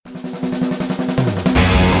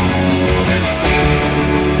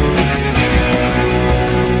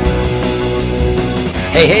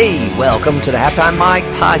Hey, welcome to the Halftime Mike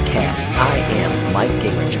podcast. I am Mike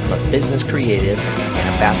Gingrich. I'm a business creative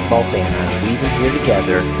and a basketball fan. I'm weaving here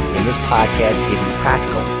together in this podcast to give you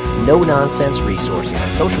practical, no-nonsense resources on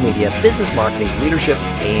social media, business marketing, leadership,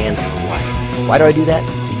 and life. Why do I do that?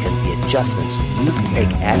 Because the adjustments you can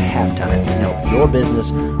make at halftime can help your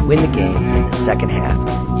business win the game in the second half.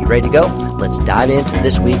 You ready to go? Let's dive into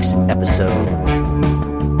this week's episode.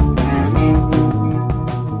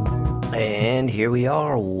 And here we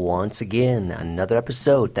are once again, another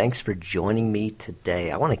episode. Thanks for joining me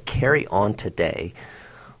today. I want to carry on today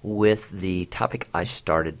with the topic I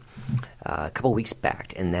started a couple weeks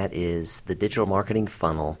back, and that is the digital marketing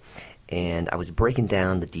funnel. And I was breaking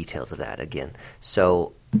down the details of that again.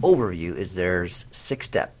 So overview is there's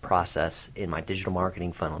 6-step process in my digital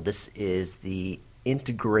marketing funnel. This is the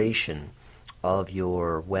integration of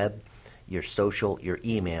your web, your social, your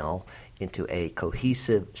email into a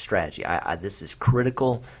cohesive strategy. This is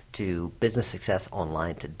critical to business success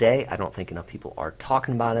online today. I don't think enough people are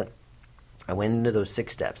talking about it. I went into those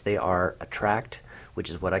 6 steps. They are attract,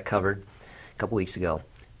 which is what I covered a couple weeks ago.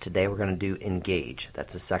 Today we're going to do engage.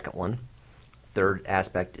 That's the second one. Third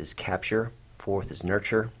aspect is capture. Fourth is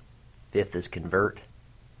nurture. Fifth is convert.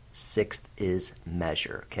 Sixth is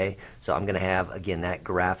measure. Okay, so I'm going to have, again, that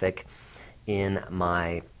graphic in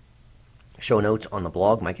my show notes on the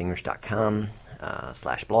blog,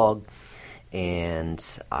 mikegingrich.com/blog,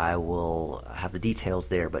 and I will have the details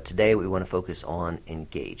there. But today we want to focus on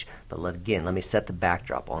engage. But let me set the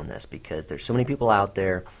backdrop on this, because there's so many people out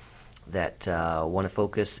there that want to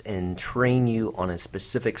focus and train you on a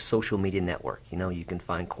specific social media network. You know, you can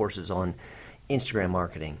find courses on Instagram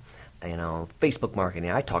marketing, Facebook marketing.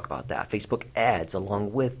 I talk about that. Facebook ads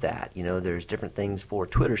along with that. There's different things for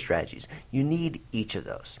Twitter strategies. You need each of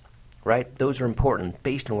those. Right? Those are important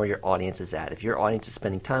based on where your audience is at. If your audience is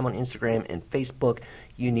spending time on Instagram and Facebook,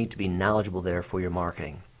 you need to be knowledgeable there for your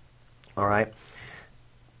marketing. All right?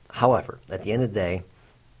 However, at the end of the day,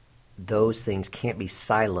 those things can't be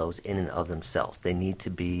silos in and of themselves. They need to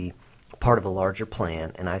be part of a larger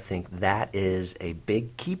plan, and I think that is a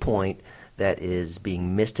big key point that is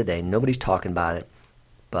being missed today. Nobody's talking about it,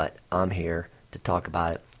 but I'm here to talk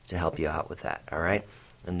about it to help you out with that. All right?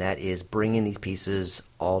 And that is bringing these pieces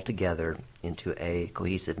all together into a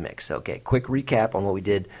cohesive mix. Okay, quick recap on what we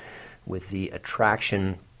did with the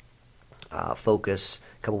attraction focus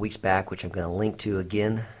a couple weeks back, which I'm going to link to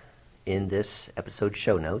again in this episode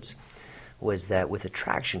show notes, was that with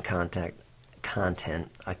attraction content,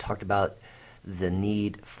 I talked about the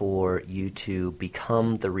need for you to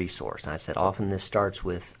become the resource. And I said often this starts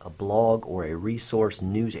with a blog or a resource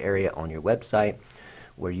news area on your website,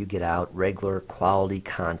 where you get out regular quality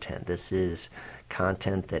content. This is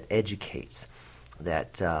content that educates,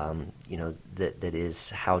 that that is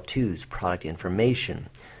how-tos, product information.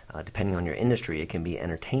 Depending on your industry, it can be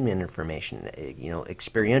entertainment information,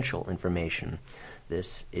 experiential information.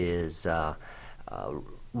 This is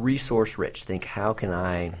resource-rich. Think, how can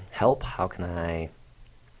I help? How can I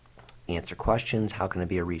answer questions? How can I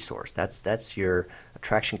be a resource? That's your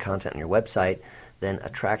attraction content on your website. Then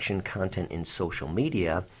attraction content in social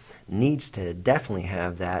media needs to definitely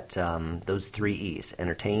have that those 3 E's: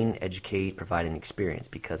 entertain, educate, provide an experience.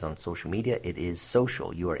 Because on social media, it is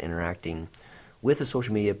social. You are interacting with a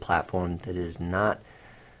social media platform that is not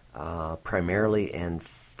primarily and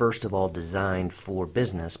first of all designed for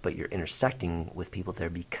business, but you're intersecting with people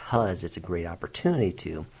there because it's a great opportunity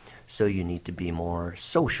to. So you need to be more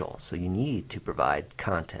social. So you need to provide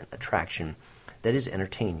content, attraction that is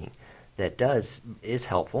entertaining, that is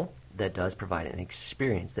helpful, that does provide an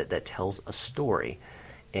experience, that tells a story.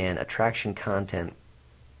 And attraction content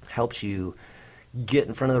helps you get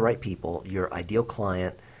in front of the right people, your ideal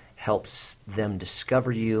client, helps them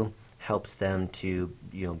discover you, helps them to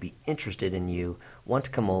be interested in you, want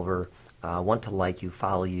to come over, want to like you,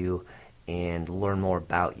 follow you, and learn more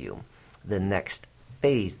about you. The next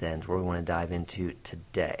phase then is where we want to dive into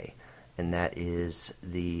today, and that is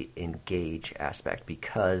the engage aspect.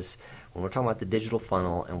 Because when we're talking about the digital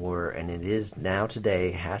funnel, and it is now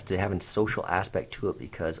today, has to have a social aspect to it,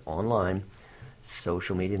 because online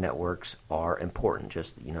social media networks are important.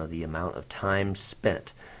 Just the amount of time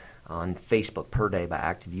spent on Facebook per day by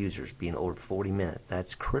active users being over 40 minutes,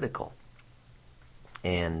 that's critical.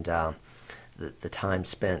 And the time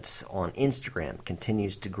spent on Instagram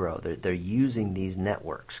continues to grow. They're using these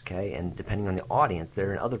networks, okay? And depending on the audience,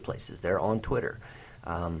 they're in other places. They're on Twitter.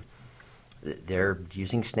 They're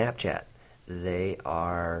using Snapchat. They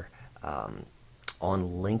are on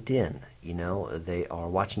LinkedIn. They are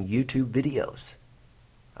watching YouTube videos.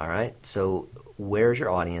 All right? So where's your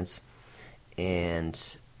audience?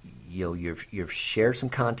 And you've shared some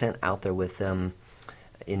content out there with them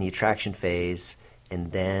in the attraction phase,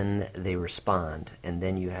 and then they respond, and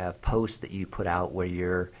then you have posts that you put out where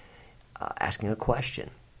you're asking a question,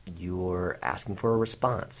 you're asking for a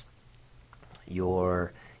response,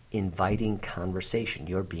 you're inviting conversation,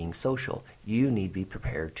 you're being social. You need to be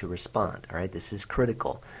prepared to respond. All right, this is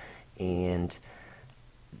critical, and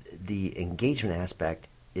the engagement aspect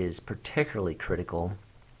is particularly critical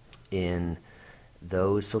in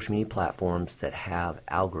those social media platforms that have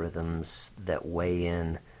algorithms that weigh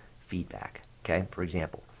in feedback. Okay, for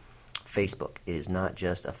example, Facebook is not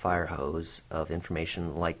just a fire hose of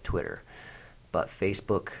information like Twitter, but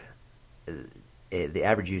Facebook, the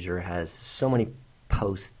average user has so many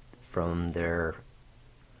posts from their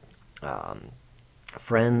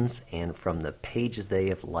friends and from the pages they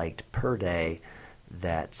have liked per day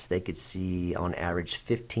that they could see on average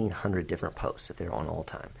 1,500 different posts if they're on all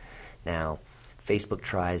time. Now, Facebook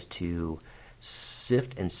tries to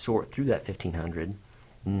sift and sort through that 1,500,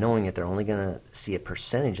 knowing that they're only going to see a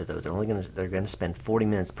percentage of those. They're going to spend 40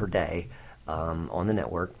 minutes per day on the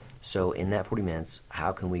network. So in that 40 minutes,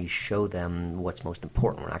 how can we show them what's most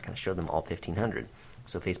important? We're not going to show them all 1,500.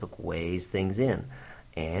 So Facebook weighs things in,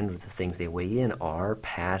 and the things they weigh in are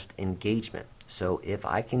past engagement. So if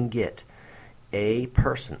I can get a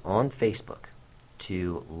person on Facebook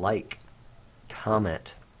to like,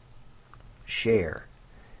 comment, share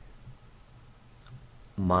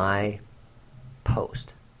my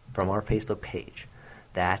post from our Facebook page,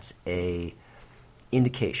 that's a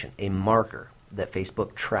indication, a marker that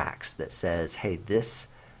Facebook tracks that says, hey, this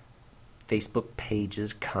Facebook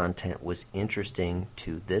page's content was interesting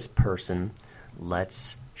to this person.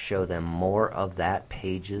 Let's show them more of that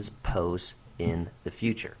page's posts in the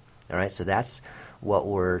future. All right, so that's what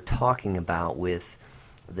we're talking about with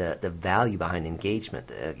the value behind engagement,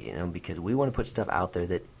 because we want to put stuff out there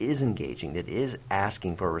that is engaging, that is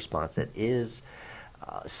asking for a response, that is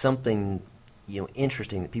something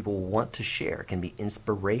interesting that people want to share, can be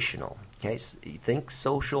inspirational. Okay, so you think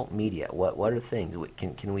social media. What are things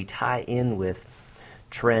can we tie in with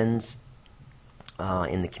trends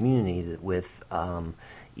in the community, with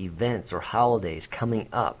events or holidays coming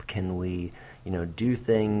up? Can we do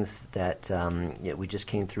things that we just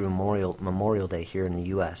came through Memorial Day here in the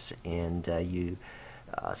U.S. and you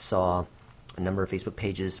saw a number of Facebook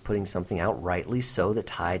pages putting something out, rightly so, that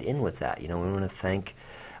tied in with that. We want to thank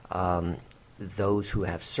those who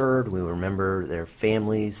have served. We remember their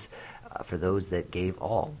families, for those that gave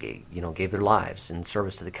their lives in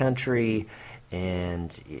service to the country,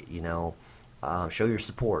 and show your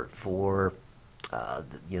support for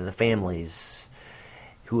the families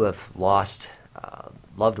who have lost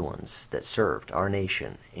loved ones that served our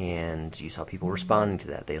nation. And you saw people responding to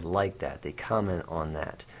that. They liked that. They comment on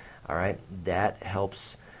that. All right, that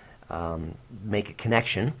helps make a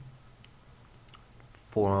connection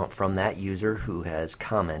from that user who has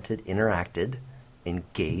commented, interacted,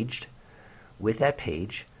 engaged with that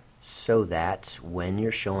page, so that when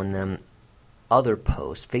you're showing them other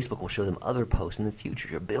posts, Facebook will show them other posts in the future.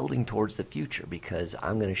 You're building towards the future, because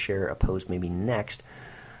I'm going to share a post maybe next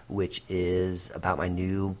which is about my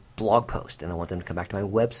new blog post, and I want them to come back to my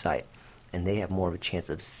website, and they have more of a chance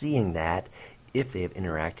of seeing that if they have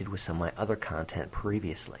interacted with some of my other content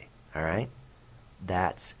previously. All right?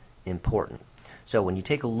 That's important. So when you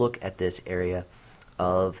take a look at this area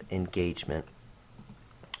of engagement,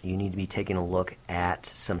 you need to be taking a look at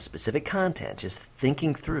some specific content, just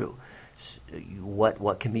thinking through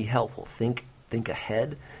what can be helpful. Think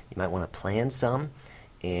ahead. You might want to plan some,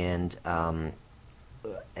 and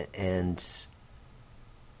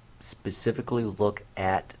specifically look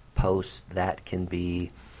at posts that can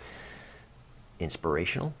be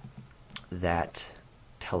inspirational, that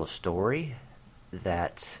tell a story,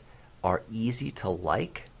 that are easy to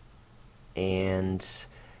like, and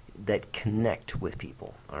that connect with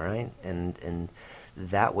people. All right, and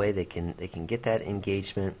that way they can get that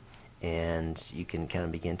engagement, and you can kind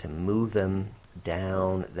of begin to move them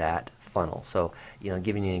down that funnel. So,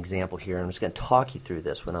 giving you an example here, I'm just going to talk you through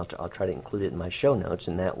this one. I'll try to include it in my show notes,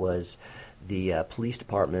 and that was the Police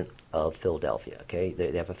Department of Philadelphia. Okay,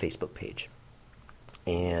 they have a Facebook page,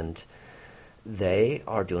 and they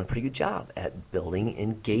are doing a pretty good job at building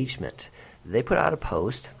engagement. They put out a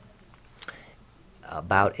post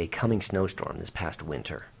about a coming snowstorm this past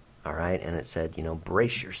winter. All right, and it said,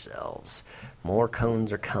 brace yourselves, more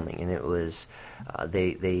cones are coming. And it was,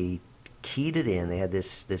 they keyed it in. They had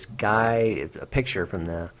this guy, a picture from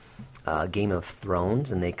the Game of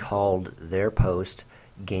Thrones, and they called their post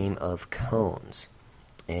Game of Cones.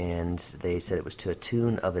 And they said it was to a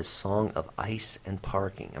tune of a song of ice and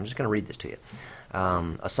parking. I'm just going to read this to you.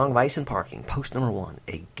 A Song of Ice and Parking, post number 1,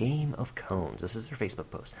 a game of cones. This is their Facebook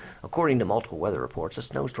post. According to multiple weather reports, a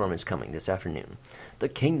snowstorm is coming this afternoon. The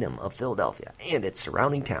kingdom of Philadelphia and its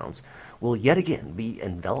surrounding towns will yet again be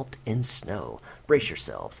enveloped in snow. Brace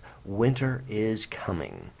yourselves. Winter is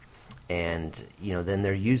coming. And, then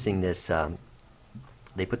they're using this,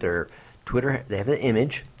 they put their Twitter, they have an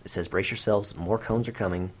image. It says, brace yourselves, more cones are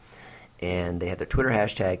coming. And they have their Twitter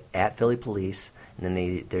hashtag, @PhillyPolice. And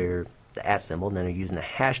then they're the @ symbol, and then they're using the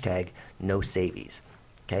hashtag #NoSavies.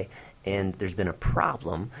 Okay? And there's been a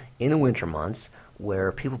problem in the winter months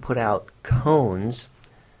where people put out cones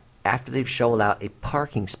after they've shoveled out a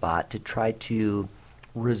parking spot to try to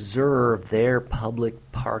reserve their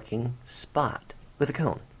public parking spot with a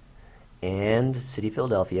cone. And City of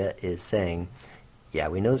Philadelphia is saying, yeah,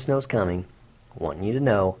 we know the snow's coming. Wanting you to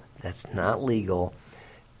know that's not legal.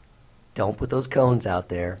 Don't put those cones out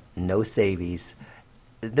there. No savies.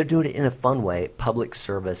 They're doing it in a fun way, public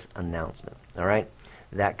service announcement, all right?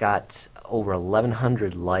 That got over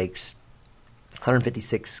 1,100 likes,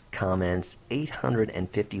 156 comments,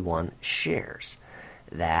 851 shares.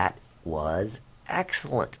 That was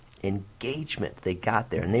excellent engagement they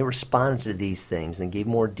got there, and they responded to these things and gave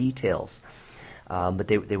more details. But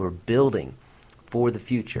they were building for the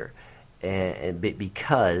future. And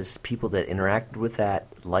because people that interacted with that,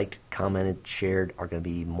 liked, commented, shared, are going to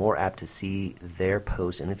be more apt to see their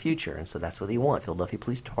posts in the future. And so that's what they want. Philadelphia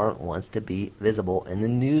Police Department wants to be visible in the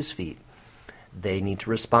news feed. They need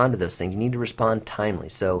to respond to those things. You need to respond timely.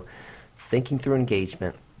 So thinking through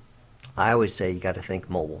engagement, I always say you got to think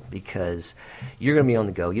mobile because you're going to be on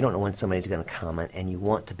the go. You don't know when somebody's going to comment, and you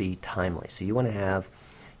want to be timely. So you want to have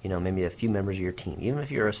maybe a few members of your team. Even if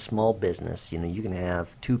you're a small business, you can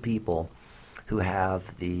have 2 people who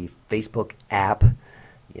have the Facebook app,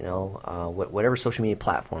 whatever social media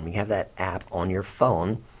platform. You have that app on your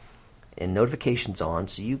phone and notifications on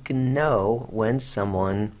so you can know when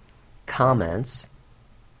someone comments,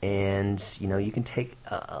 and, you can take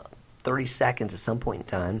 30 seconds at some point in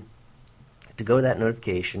time to go to that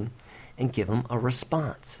notification and give them a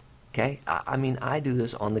response, okay? I do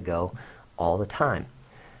this on the go all the time.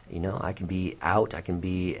 I can be out, I can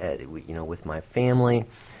be with my family,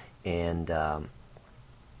 and I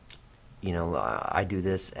do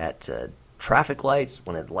this at traffic lights.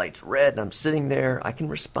 When it light's red and I'm sitting there, I can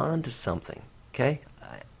respond to something, okay?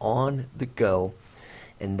 On the go,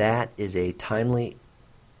 and that is a timely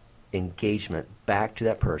engagement back to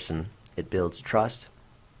that person. It builds trust,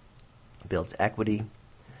 builds equity,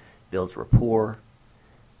 builds rapport,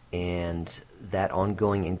 and that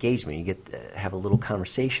ongoing engagement, you get to have a little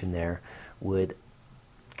conversation there, would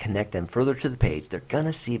connect them further to the page. They're going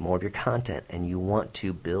to see more of your content, and you want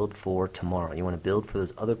to build for tomorrow. You want to build for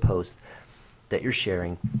those other posts that you're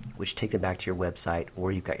sharing, which take them back to your website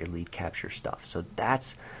or you've got your lead capture stuff. So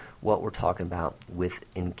that's what we're talking about with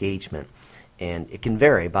engagement, and it can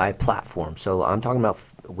vary by platform. So I'm talking about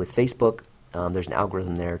with Facebook, there's an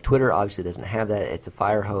algorithm there. Twitter obviously doesn't have that. It's a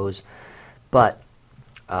fire hose, but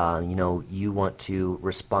you want to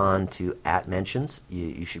respond to @mentions.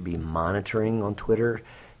 You should be monitoring on Twitter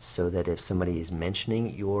so that if somebody is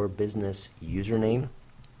mentioning your business username,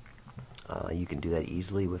 you can do that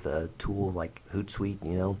easily with a tool like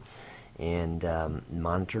Hootsuite, and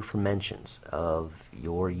monitor for mentions of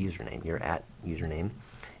your username, your @username,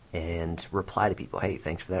 and reply to people. Hey,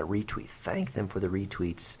 thanks for that retweet. Thank them for the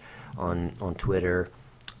retweets on Twitter.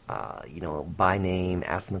 By name,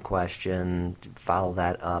 ask them a question, follow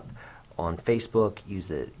that up. On Facebook,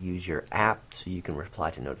 use your app so you can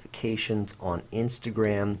reply to notifications. On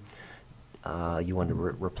Instagram, you want to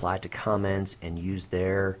reply to comments and use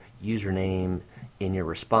their username in your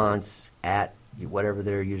response at whatever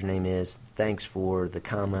their username is. Thanks for the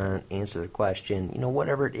comment, answer the question,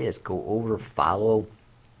 whatever it is. Go over, follow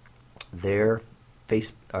their the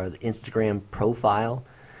Instagram profile.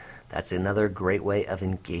 That's another great way of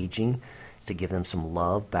engaging, is to give them some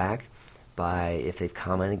love back by, if they've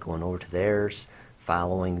commented, going over to theirs,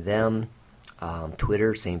 following them.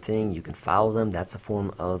 Twitter, same thing. You can follow them. That's a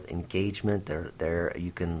form of engagement.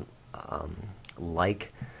 You can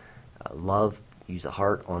love, use the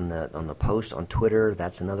heart on the post on Twitter.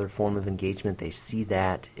 That's another form of engagement. They see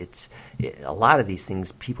that. A lot of these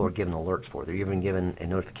things people are given alerts for. They're even given a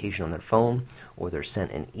notification on their phone, or they're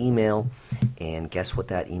sent an email. And guess what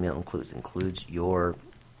that email includes? It includes your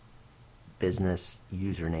business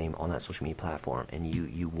username on that social media platform, and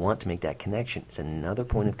you want to make that connection. It's another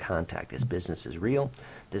point of contact. This business is real.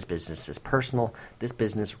 This business is personal. This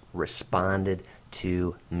business responded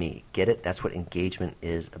to me. Get it? That's what engagement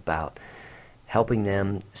is about. Helping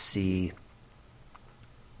them see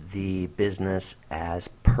the business as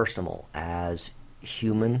personal, as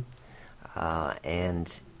human,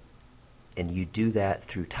 and you do that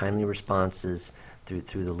through timely responses,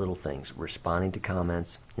 through the little things, responding to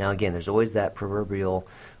comments. Now, again, there's always that proverbial,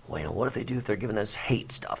 well, what if they do if they're giving us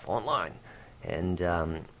hate stuff online? And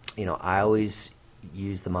I always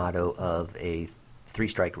use the motto of a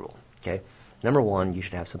 3-strike rule. Okay, number one, you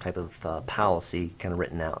should have some type of policy kind of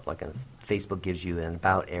written out, like Facebook gives you an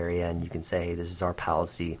about area, and you can say, hey, this is our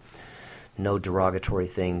policy. No derogatory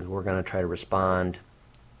things. We're going to try to respond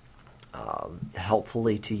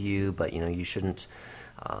helpfully to you, but you shouldn't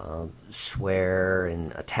swear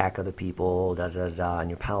and attack other people. In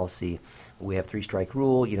your policy, we have 3-strike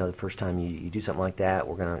rule. The first time you do something like that,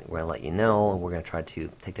 we're gonna let you know, and we're gonna try to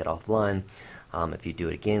take that offline. If you do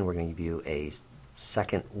it again, we're gonna give you a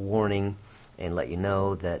second warning and let you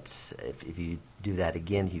know that if you do that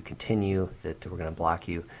again, if you continue, that we're gonna block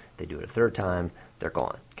you. If they do it a third time, they're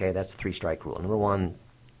gone. Okay, that's the 3-strike rule. Number one,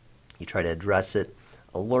 you try to address it,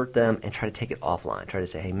 alert them, and try to take it offline. Try to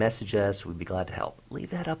say, hey, message us. We'd be glad to help.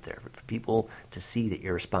 Leave that up there for people to see that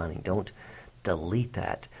you're responding. Don't delete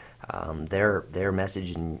that. Their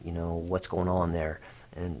message and what's going on there,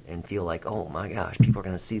 and feel like, oh my gosh, people are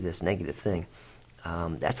going to see this negative thing.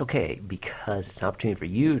 That's okay, because it's an opportunity for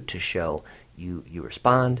you to show you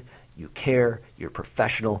respond, you care, you're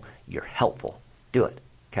professional, you're helpful. Do it,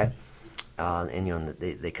 okay? And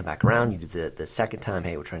they come back around. You do the second time.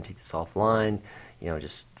 Hey, we're trying to take this offline.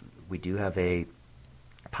 We do have a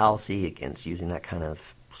policy against using that kind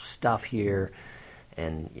of stuff here,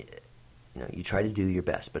 and you try to do your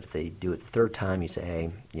best. But if they do it the third time, you say,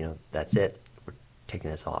 hey, that's it. We're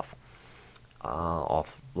taking this offline.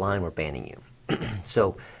 We're banning you.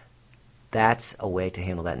 So that's a way to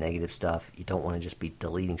handle that negative stuff. You don't want to just be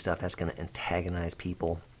deleting stuff. That's going to antagonize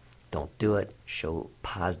people. Don't do it. Show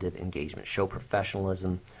positive engagement. Show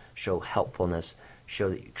professionalism. Show helpfulness.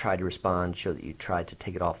 Show that you tried to respond. Show that you tried to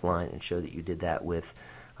take it offline, and show that you did that with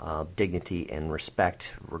dignity and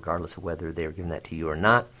respect, regardless of whether they were giving that to you or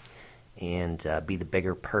not. And be the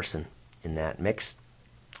bigger person in that mix.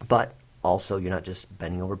 But also, you're not just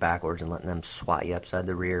bending over backwards and letting them swat you upside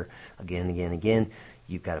the rear again and again and again.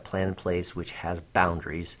 You've got a plan in place which has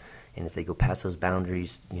boundaries. And if they go past those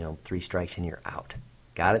boundaries, 3 strikes and you're out.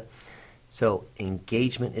 Got it? So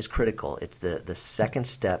engagement is critical. It's the second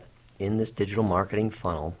step in this digital marketing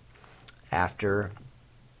funnel after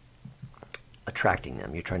attracting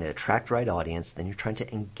them. You're trying to attract the right audience, then you're trying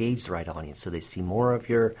to engage the right audience so they see more of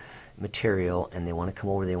your material and they want to come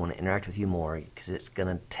over, they want to interact with you more, because it's going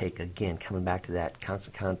to take, again, coming back to that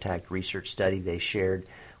constant contact research study they shared,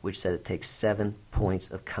 which said it takes 7 points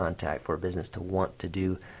of contact for a business to want to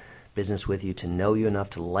do business with you, to know you enough,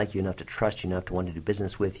 to like you enough, to trust you enough, to want to do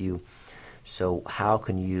business with you. So how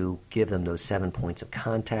can you give them those 7 points of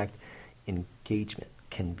contact? Engagement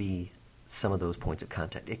can be some of those points of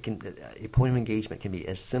contact. A point of engagement can be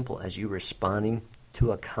as simple as you responding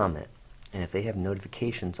to a comment, and if they have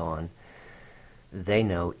notifications on, they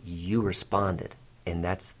know you responded, and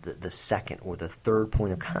that's the second or the third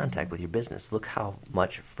point of contact with your business. Look how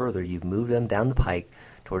much further you've moved them down the pike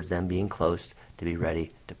towards them being close to be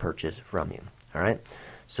ready to purchase from you. All right?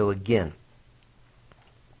 So again,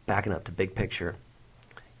 backing up to big picture,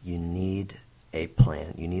 you need a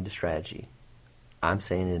plan. You need a strategy. I'm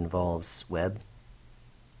saying it involves web,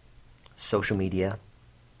 social media,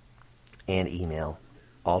 and email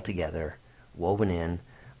all together, woven in.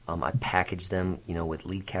 I package them, with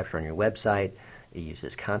lead capture on your website. It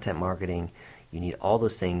uses content marketing. You need all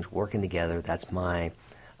those things working together. That's my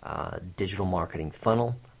digital marketing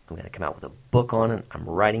funnel. I'm going to come out with a book on it. I'm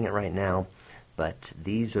writing it right now. But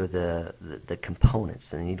these are the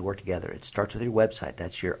components, and they need to work together. It starts with your website.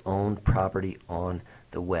 That's your own property on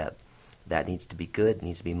the web. That needs to be good. It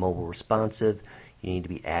needs to be mobile responsive. You need to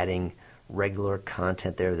be adding regular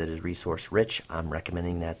content there that is resource rich. I'm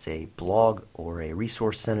recommending that's a blog or a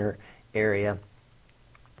resource center area.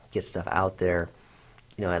 Get stuff out there,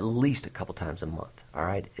 at least a couple times a month. All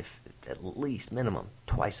right, if at least minimum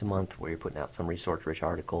twice a month, where you're putting out some resource rich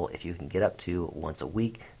article. If you can get up to once a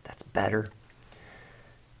week, that's better.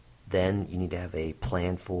 Then you need to have a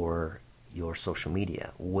plan for your social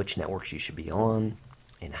media, which networks you should be on,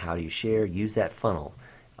 and how do you share. Use that funnel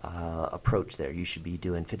approach there. You should be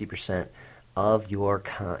doing 50% of your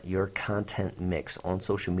content mix on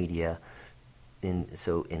social media. In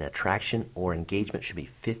attraction or engagement should be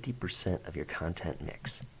 50% of your content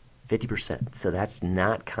mix. 50%. So that's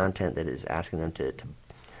not content that is asking them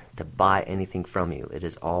to buy anything from you. It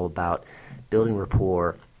is all about building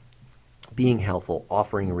rapport, being helpful,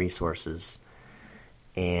 offering resources,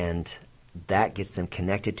 and that gets them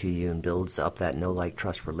connected to you and builds up that know, like,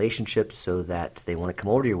 trust relationship so that they want to come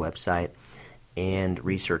over to your website and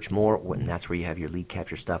research more. And that's where you have your lead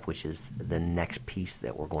capture stuff, which is the next piece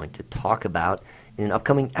that we're going to talk about in an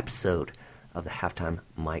upcoming episode of the Halftime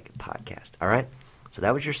Mike podcast. All right? So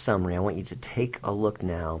that was your summary. I want you to take a look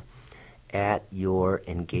now at your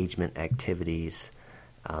engagement activities.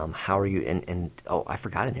 How are you? And I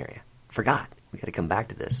forgot an area. We got to come back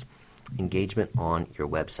to this. Engagement on your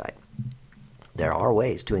website. There are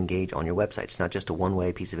ways to engage on your website. It's not just a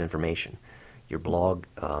one-way piece of information. Your blog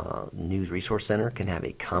news resource center can have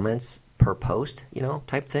a comments per post,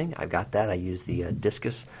 type thing. I've got that. I use the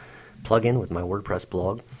Discus plugin with my WordPress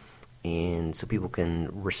blog, and so people can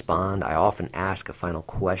respond. I often ask a final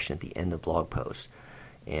question at the end of blog posts,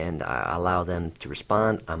 and I allow them to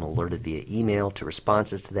respond. I'm alerted via email to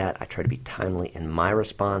responses to that. I try to be timely in my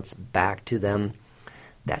response back to them.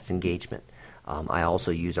 That's engagement. I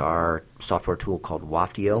also use our software tool called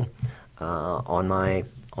Waftio on my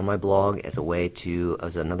blog as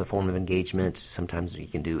another form of engagement. Sometimes you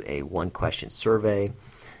can do a one-question survey.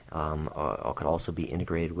 It could also be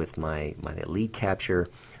integrated with my lead capture,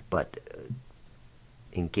 but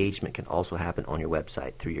engagement can also happen on your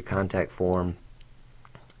website through your contact form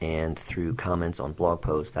and through comments on blog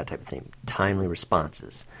posts, that type of thing. Timely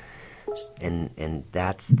responses. And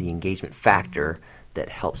that's the engagement factor that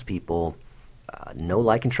helps people know,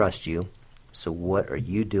 like, and trust you. So what are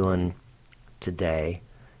you doing today,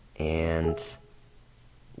 and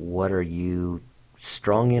what are you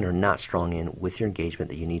strong in or not strong in with your engagement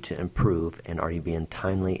that you need to improve, and are you being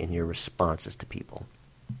timely in your responses to people?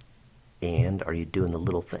 And are you doing the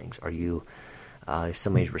little things? Are you, if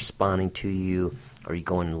somebody's responding to you, are you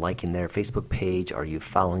going and liking their Facebook page? Are you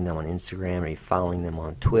following them on Instagram? Are you following them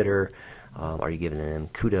on Twitter? Are you giving them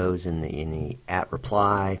kudos in the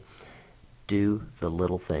 @reply? Do the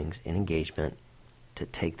little things in engagement to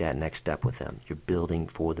take that next step with them. You're building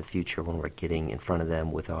for the future when we're getting in front of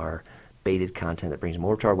them with our baited content that brings them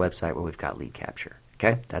over to our website where we've got lead capture.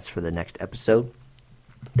 Okay? That's for the next episode.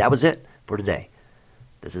 That was it for today.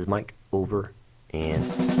 This is Mike, over and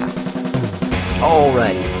out.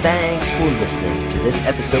 Alrighty, thanks for listening to this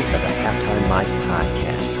episode of the Halftime Mike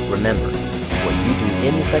podcast. Remember, what you do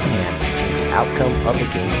in the second half can change the outcome of the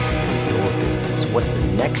game for your business. What's the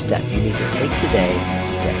next step you need to take today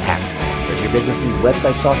to act on? Does your business need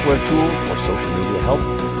website software tools or social media help?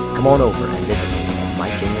 Come on over and visit me at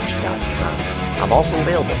MikeEnrich.com. I'm also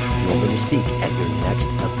available if you want me to speak at your next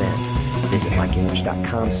event. Visit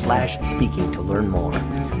MikeEnrich.com/speaking to learn more.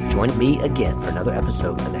 Join me again for another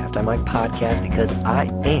episode of the Halftime Mike podcast, because I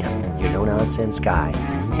am your no-nonsense guy,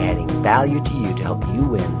 adding value to you to help you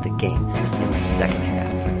win the game in the second half.